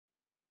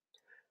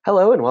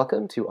Hello and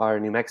welcome to our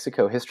New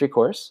Mexico history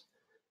course.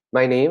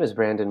 My name is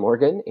Brandon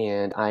Morgan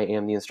and I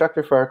am the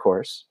instructor for our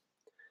course.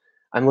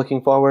 I'm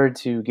looking forward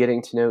to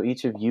getting to know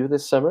each of you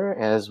this summer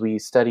as we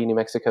study New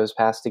Mexico's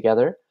past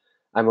together.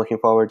 I'm looking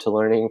forward to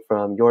learning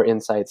from your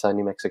insights on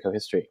New Mexico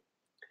history.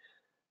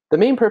 The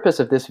main purpose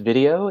of this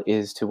video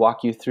is to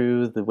walk you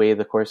through the way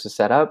the course is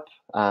set up,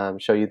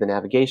 show you the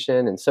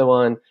navigation and so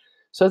on,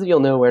 so that you'll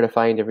know where to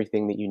find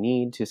everything that you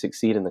need to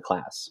succeed in the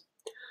class.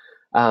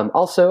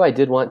 Also, I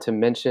did want to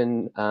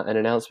mention an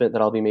announcement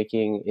that I'll be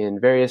making in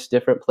various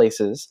different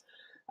places.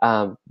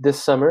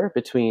 This summer,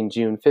 between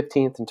June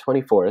 15th and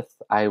 24th,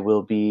 I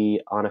will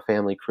be on a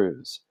family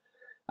cruise.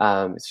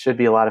 It should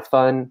be a lot of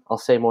fun. I'll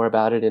say more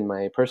about it in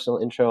my personal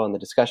intro on the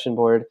discussion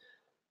board.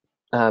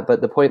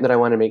 But the point that I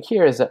want to make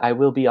here is that I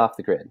will be off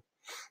the grid.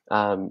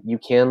 You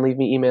can leave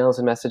me emails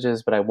and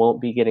messages, but I won't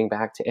be getting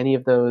back to any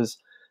of those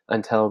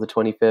until the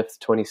 25th,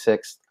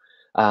 26th,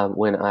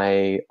 when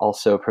I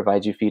also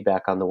provide you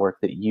feedback on the work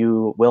that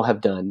you will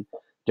have done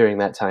during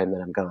that time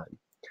that I'm gone.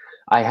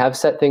 I have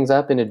set things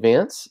up in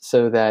advance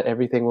so that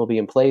everything will be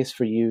in place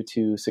for you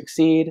to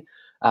succeed,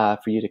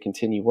 for you to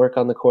continue work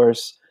on the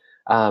course.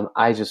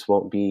 I just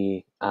won't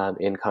be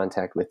in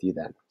contact with you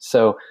then.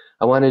 So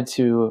I wanted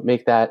to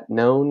make that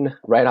known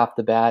right off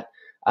the bat,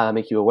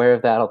 make you aware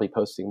of that. I'll be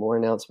posting more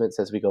announcements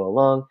as we go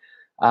along,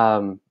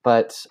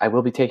 but I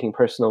will be taking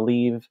personal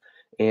leave,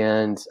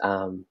 and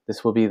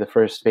this will be the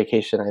first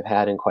vacation I've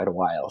had in quite a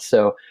while.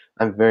 So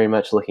I'm very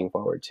much looking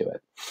forward to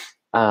it.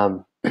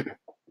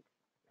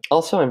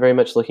 Also, I'm very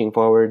much looking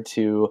forward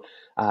to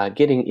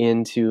getting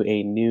into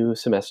a new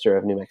semester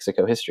of New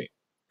Mexico history.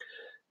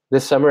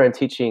 This summer, I'm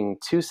teaching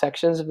two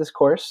sections of this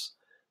course.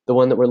 The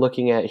one that we're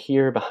looking at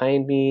here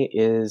behind me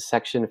is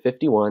section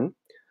 51.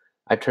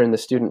 I've turned the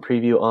student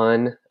preview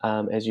on,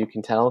 as you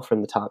can tell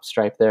from the top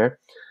stripe there,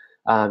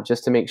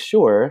 just to make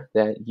sure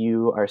that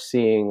you are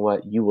seeing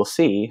what you will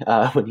see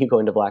when you go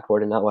into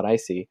Blackboard and not what I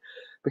see,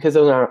 because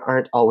those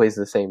aren't always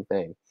the same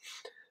thing.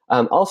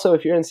 Also,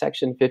 if you're in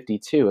section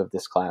 52 of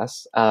this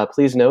class,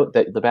 please note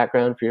that the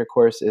background for your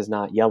course is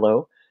not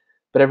yellow,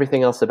 but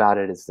everything else about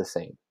it is the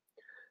same.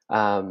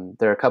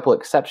 There are a couple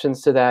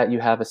exceptions to that. You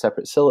have a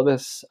separate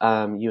syllabus,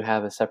 you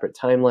have a separate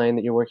timeline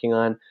that you're working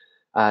on,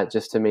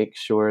 just to make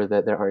sure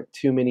that there aren't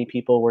too many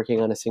people working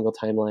on a single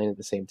timeline at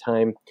the same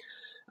time.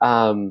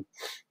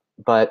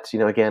 But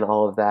again,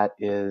 all of that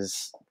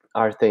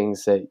are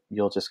things that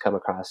you'll just come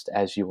across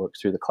as you work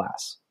through the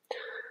class.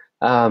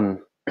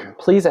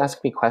 Please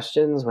ask me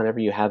questions whenever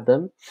you have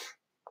them.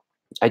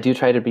 I do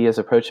try to be as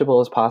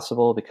approachable as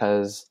possible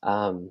because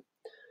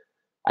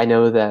I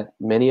know that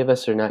many of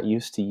us are not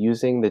used to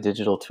using the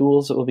digital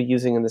tools that we'll be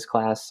using in this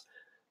class.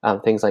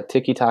 Things like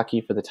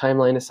Tiki-Taki for the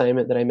timeline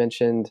assignment that I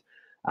mentioned,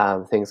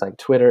 things like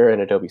Twitter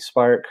and Adobe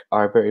Spark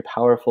are very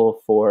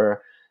powerful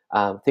for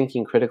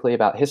thinking critically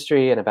about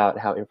history and about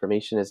how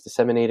information is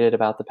disseminated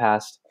about the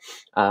past,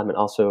 and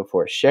also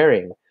for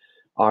sharing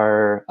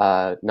our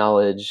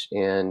knowledge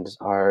and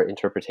our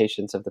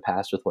interpretations of the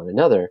past with one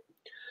another.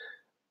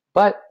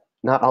 But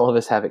not all of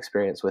us have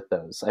experience with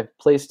those. I've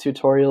placed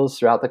tutorials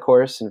throughout the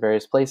course in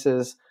various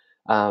places.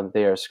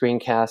 They are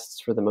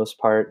screencasts for the most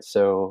part,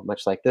 so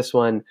much like this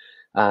one,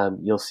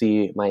 you'll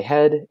see my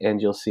head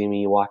and you'll see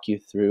me walk you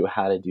through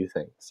how to do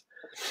things.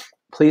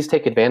 Please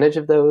take advantage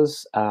of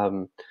those.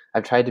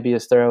 I've tried to be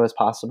as thorough as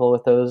possible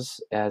with those,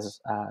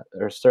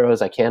 or as thorough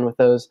as I can with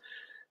those.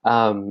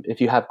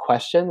 If you have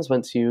questions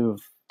once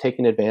you've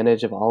taken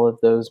advantage of all of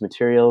those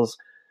materials,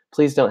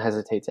 please don't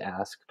hesitate to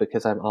ask,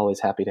 because I'm always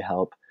happy to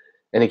help.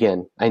 And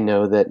again, I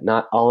know that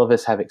not all of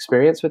us have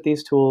experience with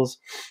these tools,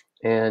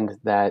 and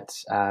that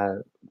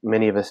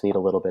many of us need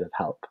a little bit of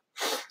help.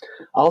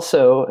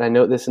 Also, I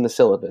note this in the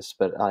syllabus,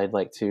 but I'd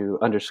like to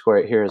underscore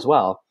it here as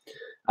well.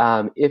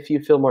 If you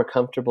feel more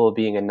comfortable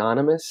being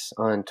anonymous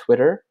on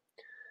Twitter,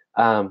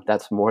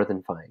 that's more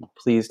than fine.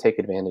 Please take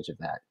advantage of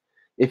that.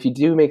 If you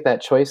do make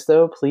that choice,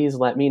 though, please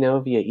let me know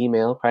via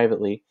email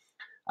privately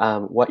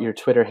what your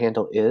Twitter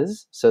handle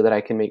is, so that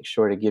I can make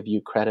sure to give you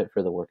credit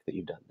for the work that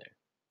you've done there.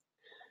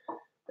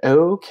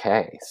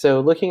 Okay, so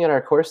looking at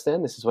our course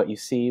then, this is what you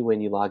see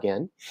when you log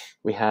in.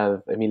 We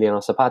have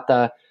Emiliano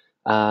Zapata,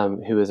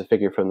 who is a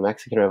figure from the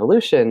Mexican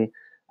Revolution,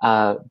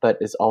 but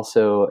is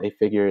also a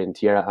figure in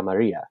Tierra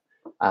Amarilla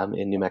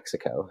in New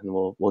Mexico, and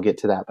we'll get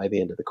to that by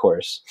the end of the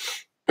course.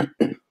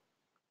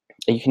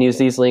 You can use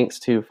these links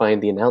to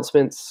find the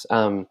announcements.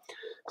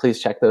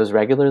 Please check those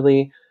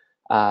regularly.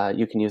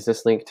 You can use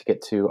this link to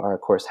get to our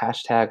course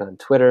hashtag on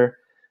Twitter,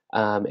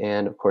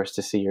 and of course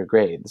to see your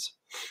grades.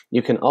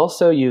 You can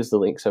also use the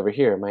links over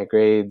here, my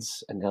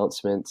grades,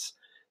 announcements,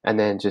 and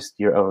then just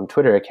your own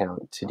Twitter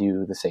account to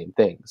do the same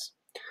things.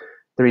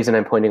 The reason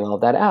I'm pointing all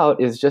of that out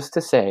is just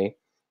to say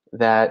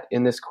that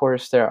in this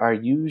course there are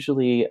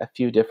usually a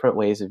few different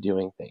ways of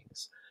doing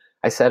things.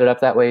 I set it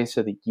up that way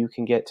so that you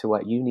can get to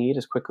what you need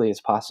as quickly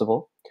as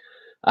possible,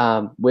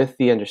 with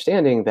the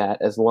understanding that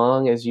as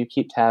long as you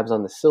keep tabs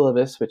on the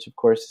syllabus, which of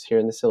course is here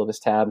in the syllabus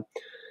tab,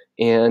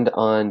 and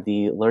on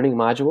the learning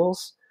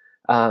modules,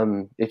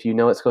 if you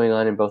know what's going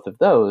on in both of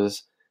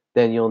those,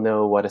 then you'll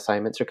know what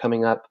assignments are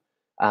coming up.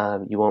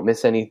 You won't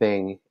miss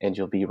anything, and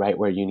you'll be right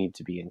where you need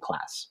to be in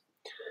class.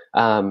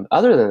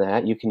 Other than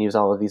that, you can use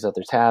all of these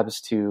other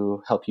tabs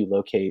to help you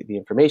locate the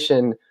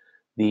information,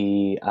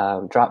 the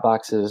drop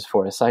boxes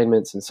for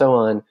assignments, and so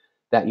on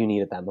that you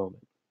need at that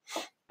moment.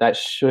 That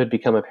should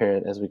become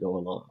apparent as we go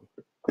along.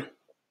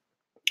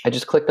 I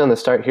just clicked on the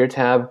Start Here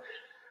tab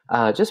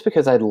just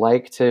because I'd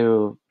like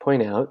to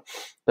point out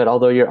that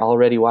although you're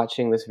already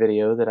watching this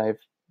video that I've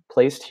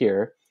placed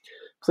here,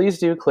 please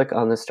do click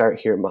on the Start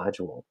Here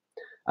module.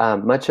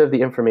 Much of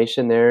the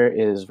information there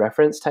is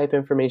reference type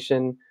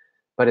information,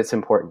 but it's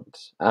important.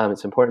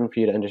 It's important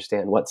for you to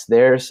understand what's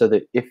there so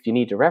that if you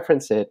need to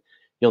reference it,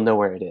 you'll know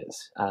where it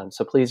is.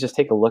 So please just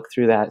take a look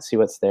through that, see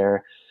what's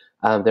there.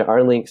 There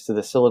are links to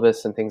the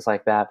syllabus and things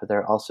like that, but there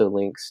are also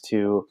links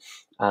to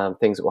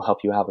things that will help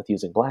you out with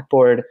using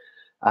Blackboard,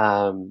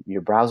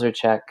 your browser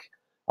check,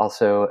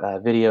 also a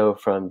video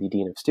from the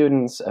Dean of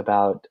Students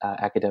about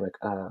academic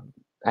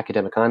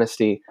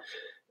honesty,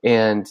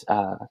 and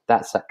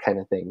that's that kind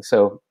of thing.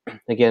 So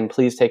again,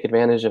 please take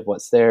advantage of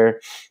what's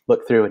there,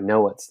 look through and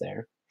know what's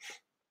there.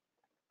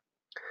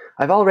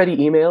 I've already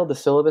emailed the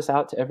syllabus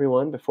out to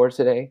everyone before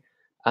today.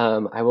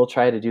 I will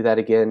try to do that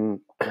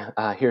again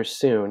here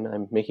soon.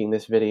 I'm making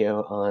this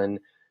video on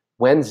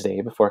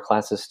Wednesday before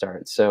classes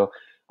start. So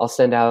I'll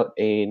send out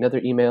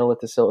another email with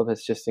the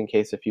syllabus just in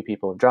case a few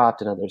people have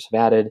dropped and others have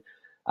added,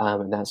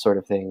 and that sort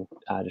of thing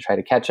to try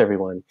to catch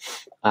everyone.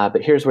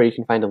 But here's where you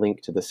can find a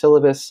link to the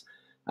syllabus.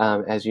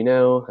 As you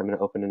know, I'm going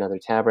to open another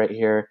tab right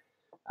here.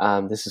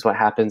 This is what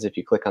happens if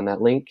you click on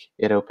that link.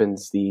 It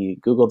opens the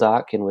Google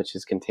Doc in which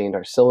is contained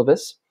our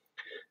syllabus.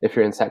 If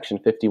you're in section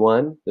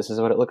 51, this is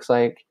what it looks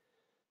like.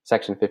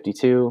 Section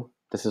 52,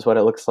 this is what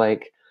it looks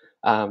like.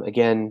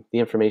 Again, the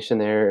information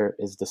there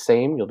is the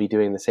same. You'll be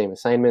doing the same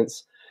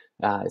assignments.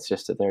 It's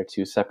just that there are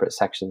two separate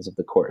sections of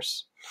the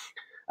course.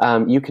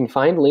 You can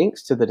find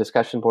links to the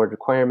discussion board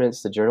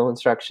requirements, the journal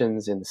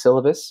instructions in the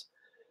syllabus,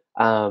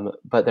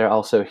 but they're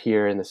also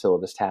here in the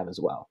syllabus tab as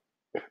well.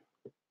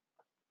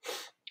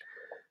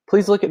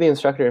 Please look at the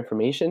instructor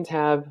information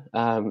tab,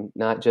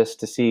 not just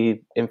to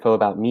see info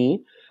about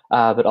me,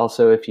 but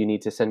also if you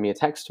need to send me a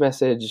text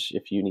message,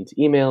 if you need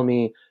to email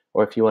me,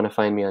 or if you want to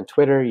find me on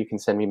Twitter, you can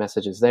send me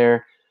messages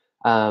there.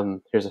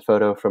 Here's a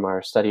photo from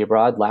our study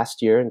abroad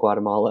last year in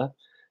Guatemala.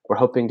 We're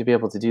hoping to be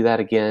able to do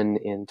that again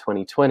in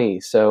 2020.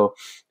 So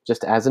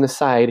just as an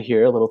aside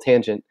here, a little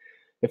tangent,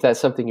 if that's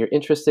something you're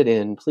interested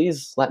in,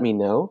 please let me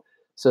know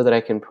so that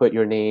I can put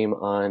your name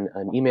on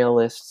an email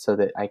list so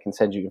that I can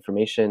send you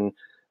information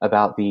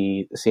about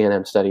the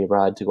CNM study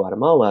abroad to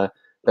Guatemala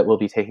that will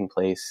be taking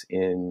place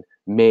in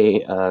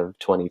May of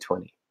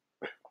 2020.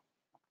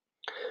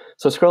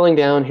 So scrolling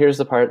down, here's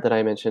the part that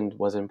I mentioned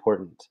was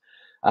important.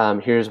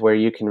 Here's where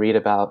you can read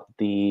about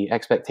the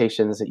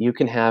expectations that you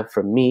can have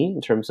from me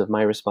in terms of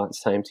my response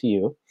time to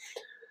you.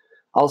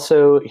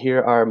 Also,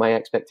 here are my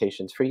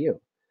expectations for you.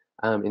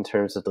 In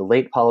terms of the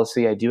late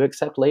policy, I do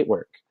accept late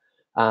work,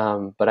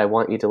 but I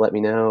want you to let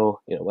me know,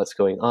 what's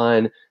going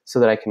on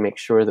so that I can make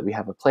sure that we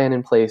have a plan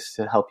in place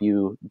to help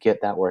you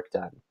get that work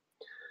done.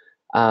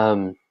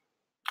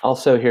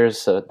 Also,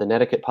 here's the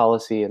Netiquette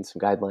policy and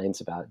some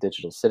guidelines about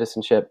digital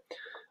citizenship,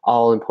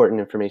 all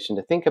important information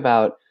to think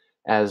about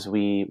as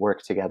we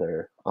work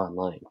together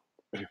online.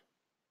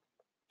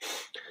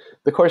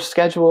 The course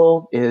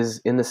schedule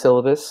is in the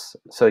syllabus.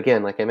 So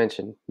again, like I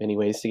mentioned, many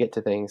ways to get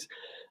to things,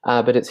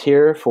 but it's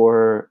here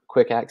for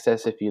quick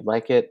access if you'd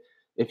like it.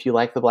 If you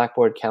like the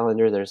Blackboard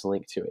calendar, there's a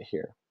link to it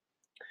here.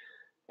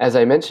 As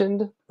I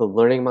mentioned, the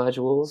learning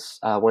modules,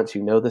 once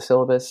you know the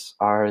syllabus,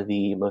 are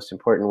the most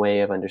important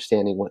way of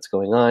understanding what's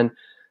going on,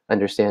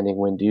 understanding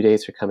when due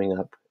dates are coming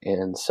up,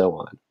 and so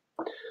on.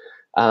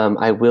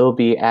 I will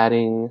be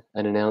adding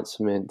an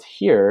announcement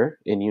here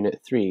in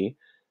Unit 3.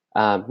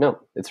 No,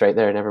 it's right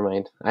there, never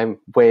mind. I'm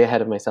way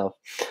ahead of myself.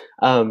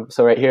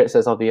 So right here it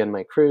says I'll be on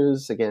my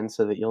cruise, again,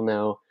 so that you'll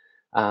know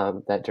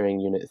that during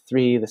Unit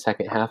 3, the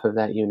second half of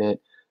that unit,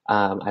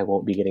 I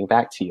won't be getting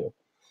back to you.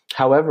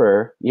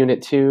 However,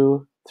 Unit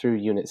 2 through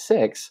Unit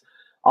 6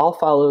 all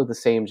follow the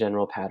same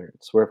general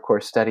patterns. We're, of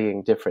course,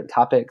 studying different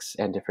topics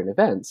and different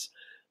events,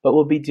 but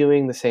we'll be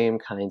doing the same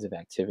kinds of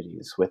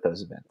activities with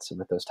those events and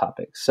with those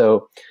topics.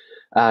 So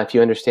if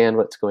you understand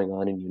what's going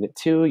on in Unit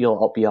 2,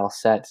 you'll be all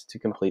set to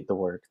complete the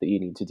work that you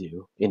need to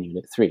do in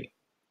Unit 3.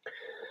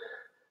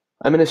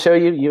 I'm going to show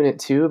you Unit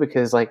 2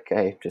 because, like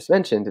I just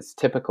mentioned, it's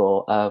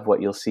typical of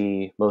what you'll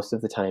see most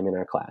of the time in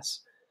our class.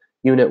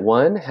 Unit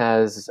 1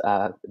 has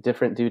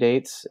different due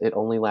dates. It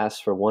only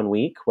lasts for 1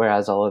 week,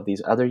 whereas all of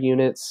these other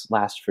units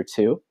last for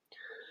 2.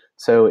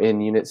 So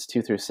in Units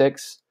 2 through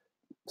 6,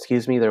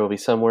 there will be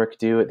some work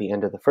due at the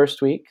end of the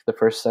first week, the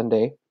first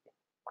Sunday.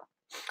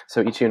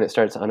 So each unit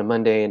starts on a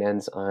Monday and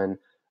ends on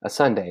a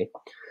Sunday.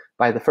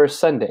 By the first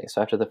Sunday,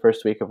 so after the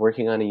first week of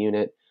working on a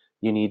unit,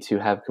 you need to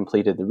have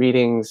completed the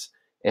readings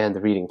and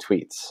the reading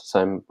tweets. So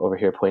I'm over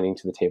here pointing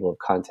to the table of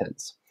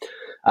contents.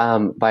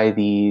 By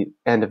the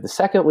end of the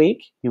second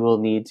week, you will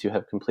need to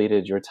have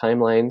completed your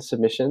timeline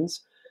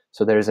submissions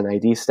So there's an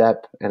ID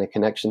step and a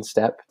connection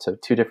step, so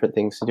 2 different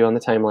things to do on the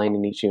timeline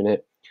in each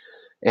unit,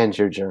 and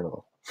your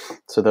journal.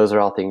 So those are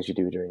all things you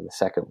do during the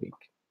second week.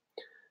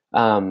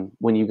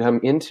 When you come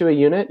into a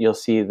unit, you'll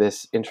see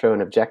this intro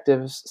and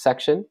objectives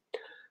section.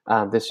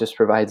 This just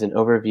provides an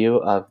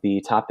overview of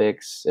the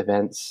topics,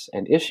 events,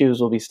 and issues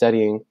we'll be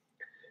studying.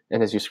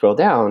 And as you scroll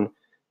down,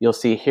 you'll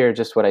see here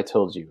just what I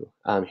told you.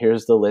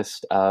 Here's the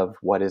list of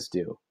what is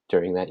due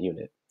during that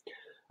unit.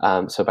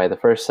 So by the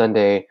first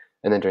Sunday,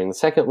 and then during the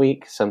second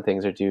week, some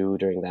things are due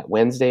during that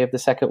Wednesday of the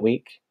second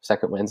week,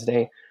 second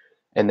Wednesday,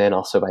 and then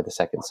also by the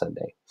second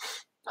Sunday.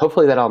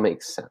 Hopefully that all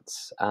makes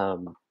sense.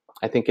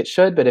 I think it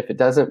should, but if it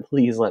doesn't,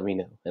 please let me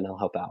know and I'll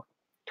help out.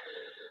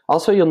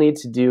 Also, you'll need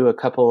to do a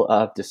couple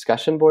of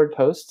discussion board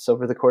posts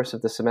over the course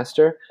of the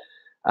semester.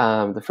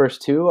 The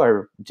first 2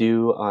 are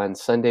due on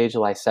Sunday,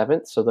 July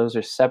 7th. So those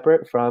are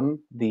separate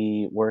from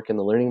the work in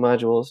the learning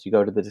modules. You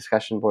go to the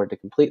discussion board to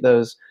complete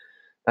those.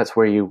 That's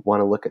where you want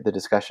to look at the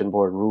discussion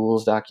board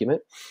rules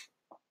document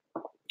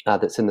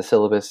that's in the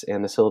syllabus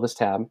and the syllabus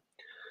tab.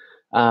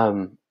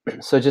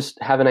 So just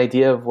have an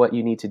idea of what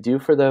you need to do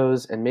for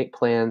those and make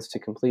plans to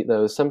complete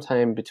those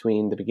sometime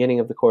between the beginning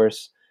of the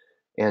course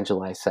and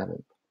July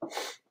 7th.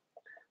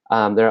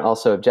 There are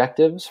also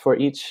objectives for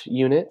each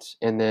unit,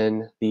 and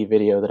then the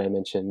video that I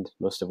mentioned,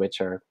 most of which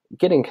are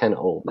getting kind of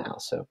old now.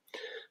 So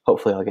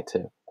hopefully I'll get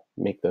to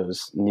make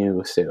those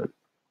new soon.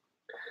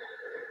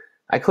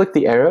 I click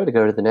the arrow to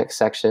go to the next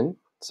section.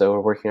 So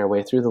we're working our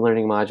way through the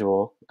learning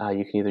module.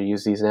 You can either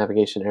use these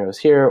navigation arrows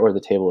here or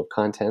the table of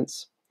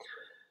contents.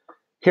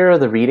 Here are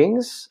the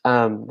readings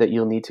that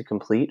you'll need to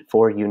complete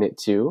for Unit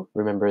 2.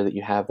 Remember that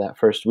you have that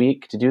first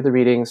week to do the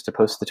readings, to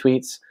post the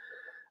tweets.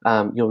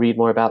 You'll read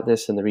more about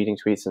this in the reading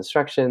tweets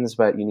instructions,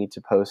 but you need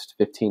to post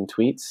 15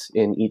 tweets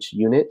in each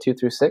unit, 2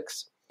 through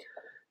 6.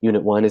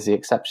 Unit 1 is the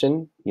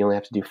exception. You only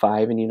have to do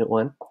 5 in Unit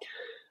 1.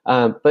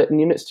 But in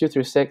Units 2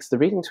 through 6, the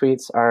reading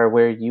tweets are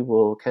where you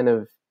will kind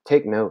of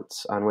take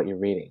notes on what you're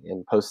reading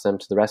and post them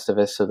to the rest of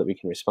us so that we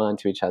can respond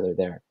to each other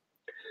there.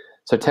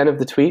 So 10 of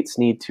the tweets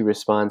need to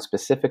respond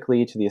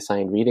specifically to the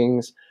assigned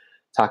readings,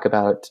 talk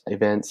about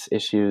events,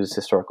 issues,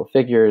 historical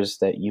figures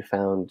that you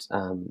found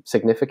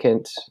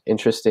significant,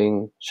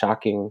 interesting,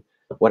 shocking,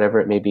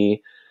 whatever it may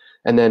be.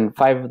 And then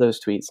 5 of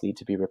those tweets need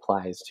to be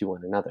replies to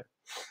one another.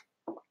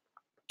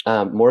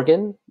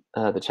 Morgan,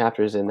 the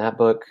chapters in that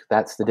book,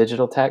 that's the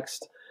digital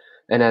text.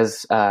 And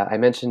as I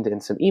mentioned in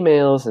some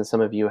emails, and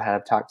some of you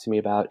have talked to me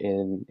about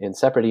in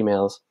separate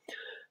emails,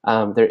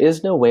 there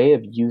is no way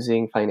of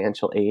using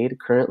financial aid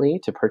currently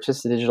to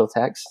purchase the digital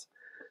text,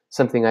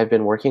 something I've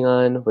been working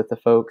on with the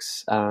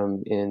folks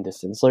in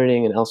distance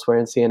learning and elsewhere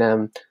in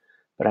CNM,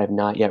 but I've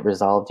not yet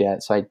resolved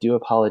yet. So I do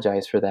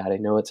apologize for that. I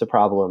know it's a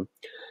problem.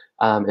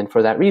 And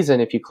for that reason,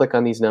 if you click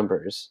on these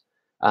numbers,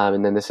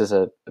 and then this is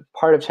a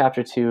part of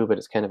chapter 2, but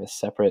it's kind of a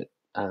separate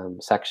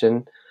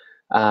section,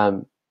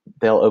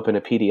 they'll open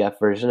a PDF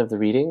version of the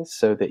readings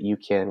so that you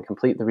can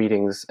complete the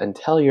readings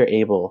until you're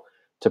able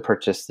to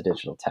purchase the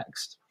digital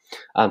text.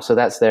 So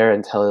that's there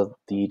until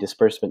the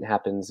disbursement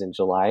happens in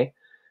July.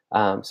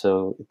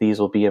 So these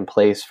will be in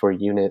place for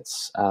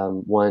units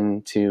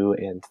 1, 2,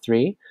 and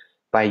 3.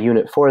 By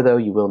unit 4, though,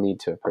 you will need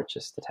to have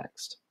purchased the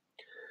text.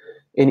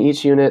 In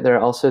each unit, there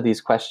are also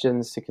these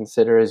questions to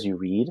consider as you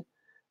read.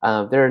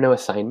 There are no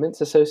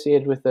assignments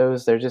associated with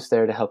those. They're just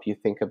there to help you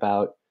think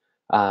about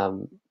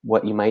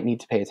what you might need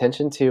to pay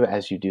attention to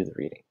as you do the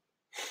reading.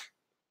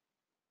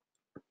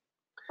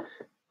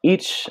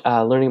 Each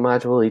learning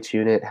module, each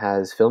unit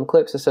has film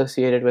clips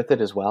associated with it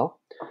as well.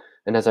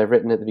 And as I've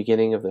written at the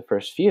beginning of the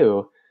first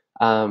few,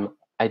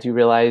 I do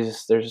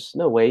realize there's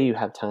no way you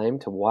have time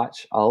to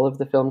watch all of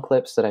the film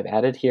clips that I've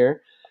added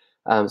here.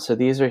 So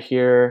these are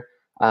here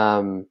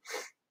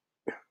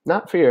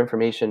not for your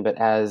information, but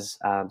as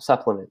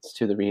supplements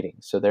to the reading.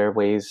 So there are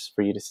ways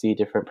for you to see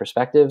different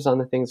perspectives on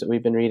the things that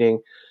we've been reading.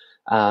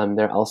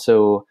 They're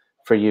also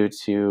for you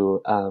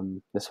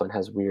to, this one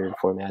has weird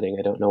formatting.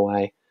 I don't know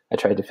why. I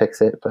tried to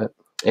fix it, but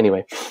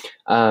anyway,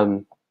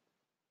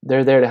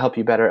 they're there to help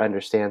you better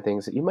understand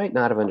things that you might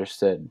not have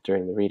understood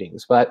during the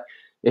readings. But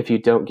if you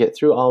don't get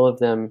through all of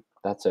them,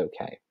 that's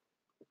okay.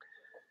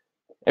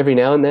 Every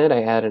now and then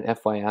I add an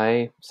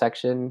FYI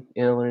section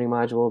in a learning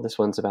module. This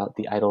one's about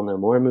the Idle No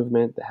More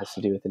movement that has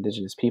to do with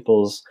Indigenous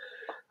peoples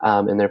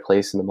and their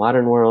place in the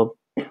modern world.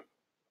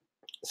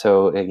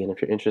 So again,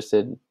 if you're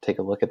interested, take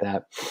a look at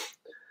that.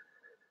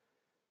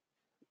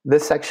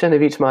 This section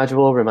of each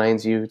module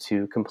reminds you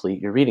to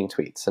complete your reading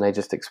tweets, and I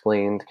just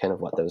explained kind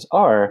of what those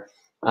are,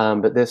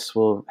 but this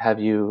will have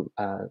you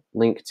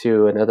link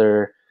to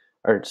another,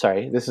 or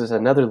sorry, this is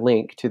another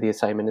link to the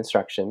assignment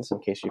instructions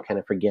in case you kind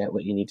of forget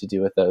what you need to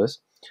do with those.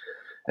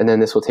 And then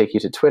this will take you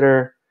to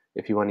Twitter.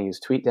 If you want to use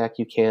TweetDeck,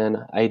 you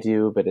can. I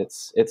do, but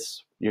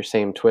it's your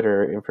same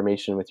Twitter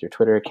information with your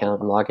Twitter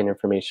account and login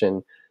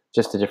information,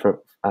 just a different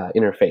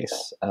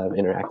interface of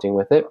interacting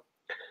with it.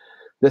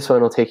 This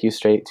one will take you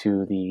straight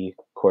to the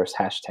course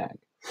hashtag.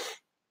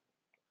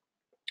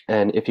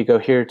 And if you go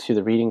here to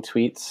the reading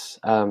tweets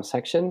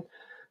section,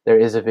 there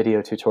is a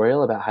video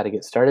tutorial about how to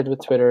get started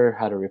with Twitter,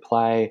 how to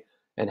reply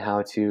and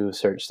how to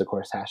search the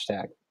course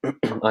hashtag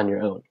on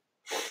your own.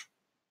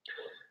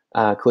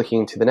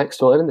 Clicking to the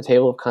next one in the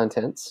table of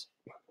contents.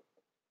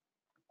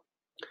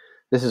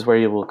 This is where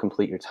you will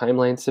complete your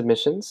timeline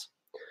submissions.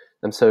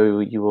 And so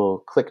you will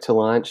click to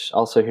launch.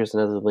 Also, here's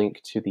another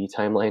link to the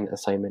timeline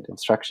assignment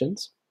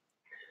instructions.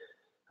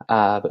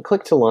 But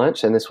click to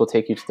launch, and this will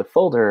take you to the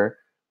folder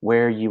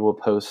where you will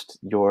post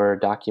your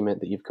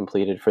document that you've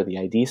completed for the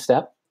ID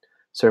step.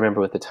 So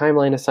remember, with the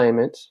timeline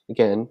assignment,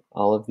 again,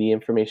 all of the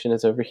information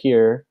is over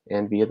here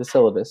and via the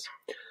syllabus.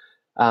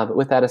 But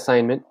with that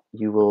assignment,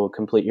 you will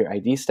complete your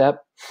ID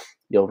step.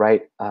 You'll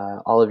write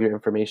all of your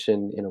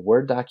information in a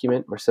Word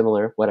document or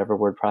similar, whatever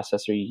word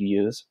processor you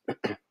use.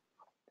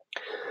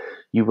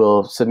 You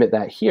will submit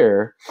that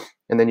here,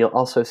 and then you'll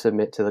also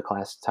submit to the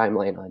class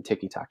timeline on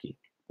Tiki-Taki.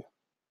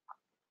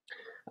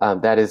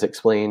 That is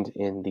explained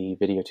in the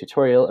video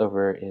tutorial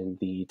over in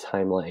the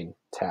timeline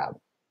tab.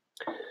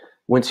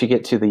 Once you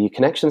get to the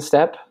connection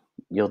step,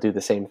 you'll do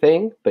the same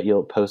thing, but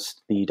you'll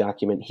post the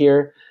document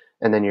here,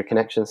 and then your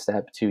connection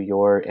step to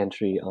your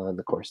entry on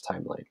the course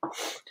timeline.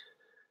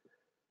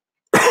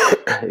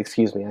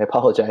 Excuse me, I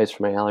apologize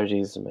for my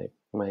allergies and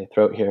my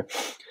throat here.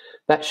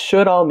 That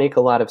should all make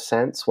a lot of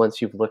sense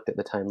once you've looked at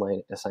the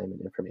timeline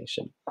assignment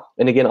information.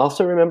 And again,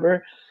 also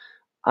remember,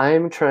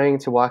 I'm trying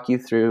to walk you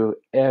through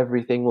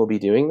everything we'll be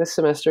doing this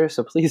semester,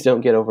 so please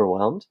don't get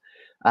overwhelmed.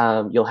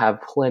 You'll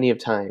have plenty of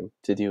time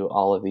to do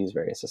all of these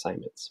various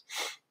assignments.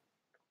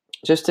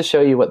 Just to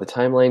show you what the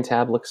timeline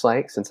tab looks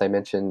like, since I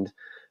mentioned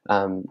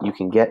you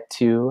can get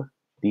to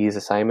these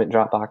assignment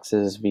drop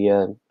boxes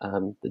via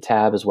the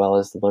tab as well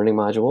as the learning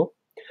module.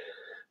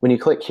 When you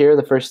click here,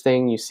 the first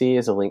thing you see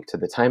is a link to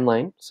the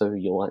timeline, so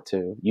you'll want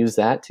to use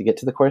that to get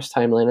to the course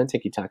timeline on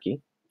Tiki-Taki.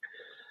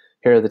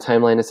 Here are the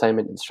timeline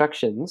assignment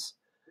instructions,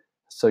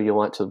 so you'll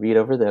want to read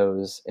over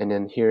those, and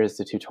then here is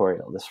the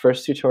tutorial. This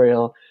first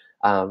tutorial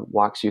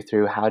walks you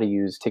through how to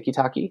use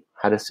Tiki-Taki,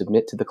 how to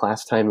submit to the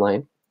class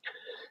timeline,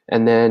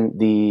 and then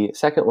the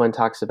second one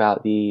talks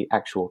about the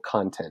actual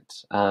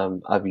content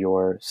of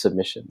your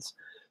submissions.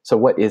 So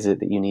what is it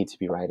that you need to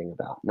be writing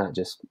about, not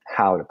just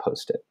how to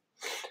post it.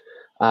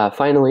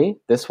 Finally,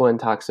 this one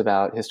talks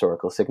about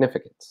historical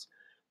significance.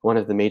 One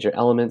of the major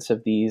elements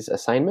of these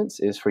assignments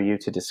is for you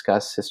to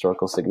discuss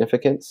historical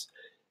significance,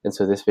 and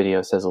so this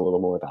video says a little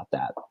more about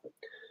that.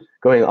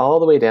 Going all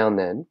the way down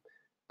then,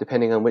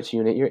 depending on which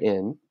unit you're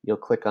in, you'll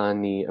click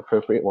on the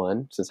appropriate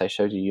one. Since I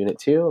showed you Unit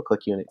 2, I'll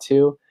click Unit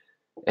 2,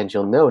 and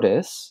you'll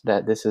notice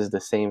that this is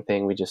the same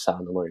thing we just saw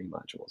in the learning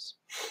modules.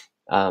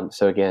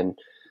 So again,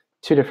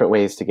 two different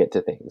ways to get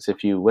to things.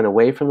 If you went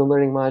away from the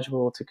learning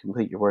module to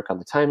complete your work on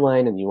the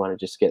timeline and you want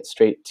to just get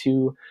straight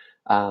to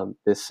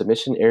this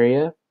submission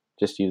area,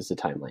 just use the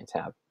timeline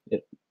tab.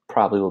 It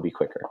probably will be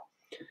quicker.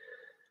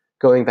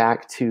 Going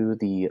back to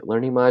the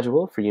learning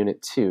module for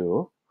Unit 2,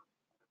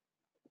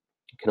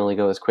 you can only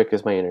go as quick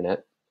as my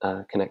internet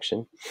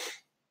connection.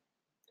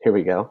 Here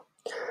we go.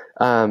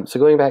 So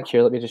going back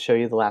here, let me just show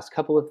you the last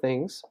couple of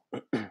things.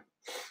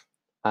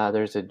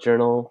 There's a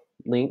journal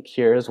link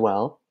here as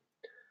well.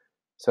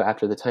 So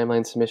after the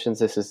timeline submissions,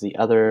 this is the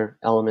other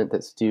element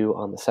that's due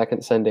on the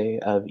second Sunday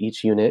of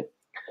each unit.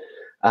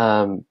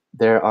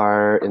 There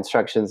are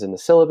instructions in the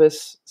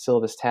syllabus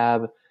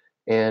tab,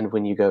 and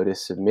when you go to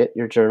submit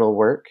your journal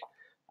work,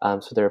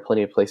 so there are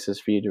plenty of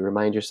places for you to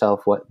remind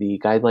yourself what the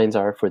guidelines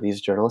are for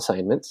these journal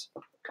assignments.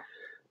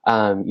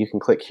 You can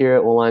click here,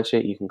 it will launch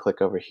it. You can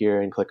click over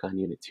here and click on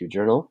Unit 2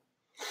 Journal.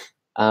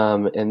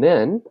 And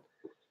then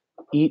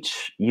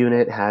each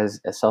unit has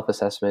a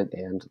self-assessment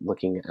and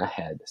looking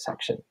ahead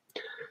section.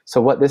 So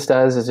what this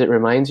does is it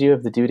reminds you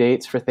of the due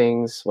dates for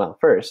things. Well,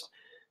 first,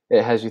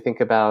 it has you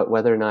think about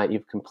whether or not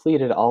you've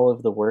completed all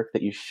of the work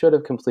that you should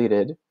have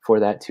completed for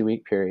that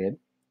 2-week period.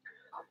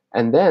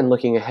 And then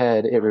looking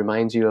ahead, it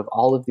reminds you of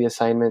all of the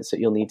assignments that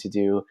you'll need to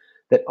do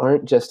that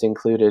aren't just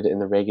included in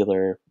the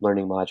regular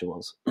learning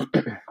modules.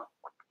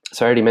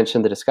 So I already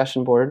mentioned the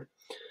discussion board.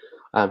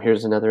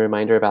 Here's another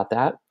reminder about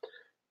that.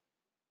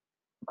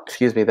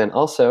 Excuse me, then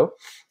also,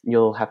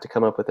 you'll have to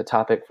come up with a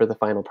topic for the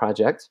final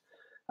project.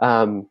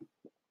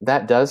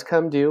 That does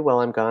come due while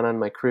I'm gone on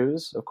my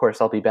cruise. Of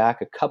course, I'll be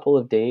back a couple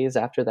of days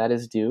after that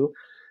is due.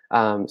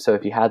 So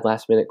if you had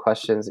last-minute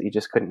questions that you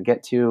just couldn't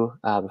get to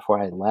before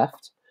I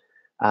left,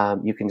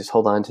 you can just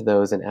hold on to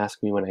those and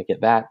ask me when I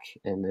get back,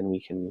 and then we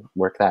can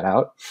work that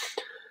out.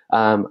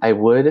 I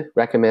would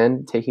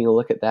recommend taking a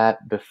look at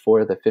that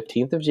before the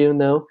 15th of June,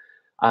 though,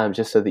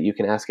 just so that you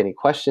can ask any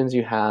questions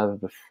you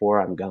have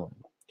before I'm gone,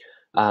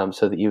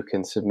 so that you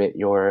can submit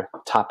your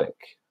topic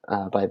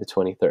by the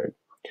 23rd.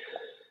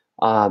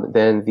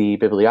 Then the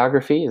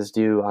bibliography is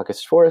due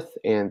August 4th,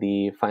 and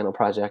the final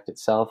project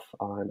itself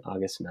on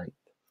August 9th.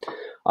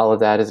 All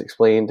of that is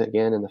explained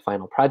again in the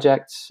final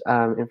project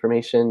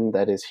information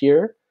that is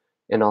here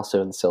and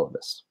also in the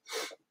syllabus.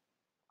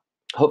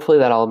 Hopefully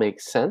that all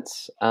makes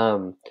sense.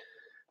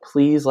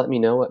 Please let me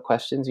know what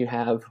questions you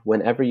have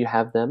whenever you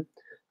have them.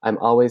 I'm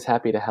always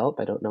happy to help.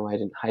 I don't know why I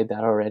didn't hide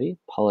that already.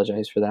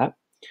 Apologize for that.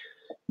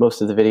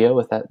 Most of the video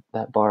with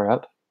that bar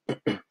up.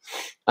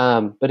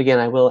 But again,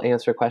 I will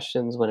answer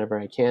questions whenever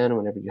I can,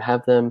 whenever you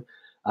have them.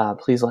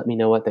 Please let me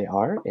know what they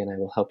are, and I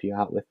will help you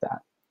out with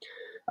that.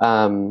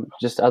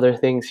 Just other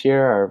things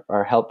here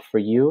are help for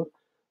you.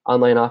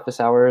 Online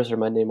office hours or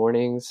Monday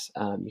mornings,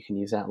 you can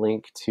use that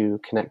link to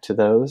connect to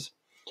those.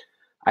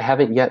 I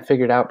haven't yet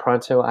figured out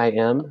Pronto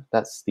IM.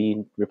 That's the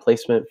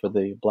replacement for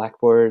the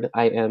Blackboard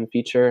IM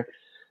feature.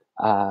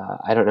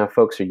 I don't know if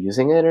folks are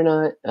using it or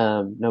not.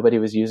 Nobody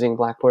was using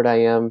Blackboard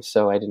IM,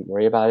 so I didn't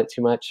worry about it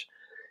too much.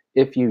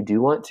 If you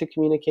do want to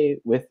communicate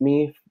with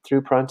me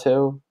through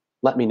Pronto,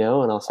 let me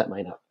know and I'll set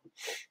mine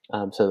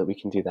up so that we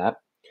can do that.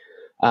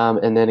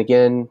 And then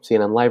again,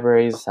 CNN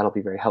Libraries, that'll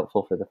be very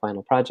helpful for the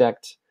final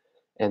project.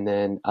 And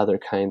then other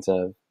kinds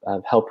of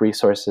help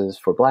resources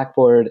for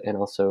Blackboard and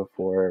also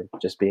for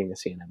just being a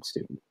CNM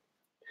student.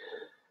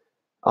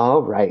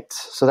 All right,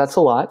 so that's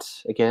a lot.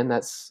 Again,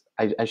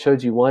 I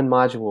showed you one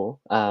module,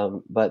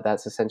 but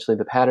that's essentially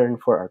the pattern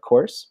for our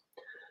course.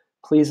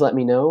 Please let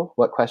me know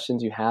what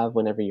questions you have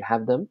whenever you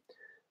have them.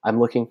 I'm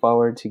looking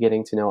forward to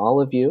getting to know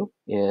all of you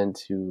and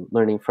to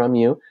learning from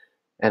you,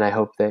 and I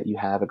hope that you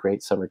have a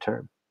great summer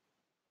term.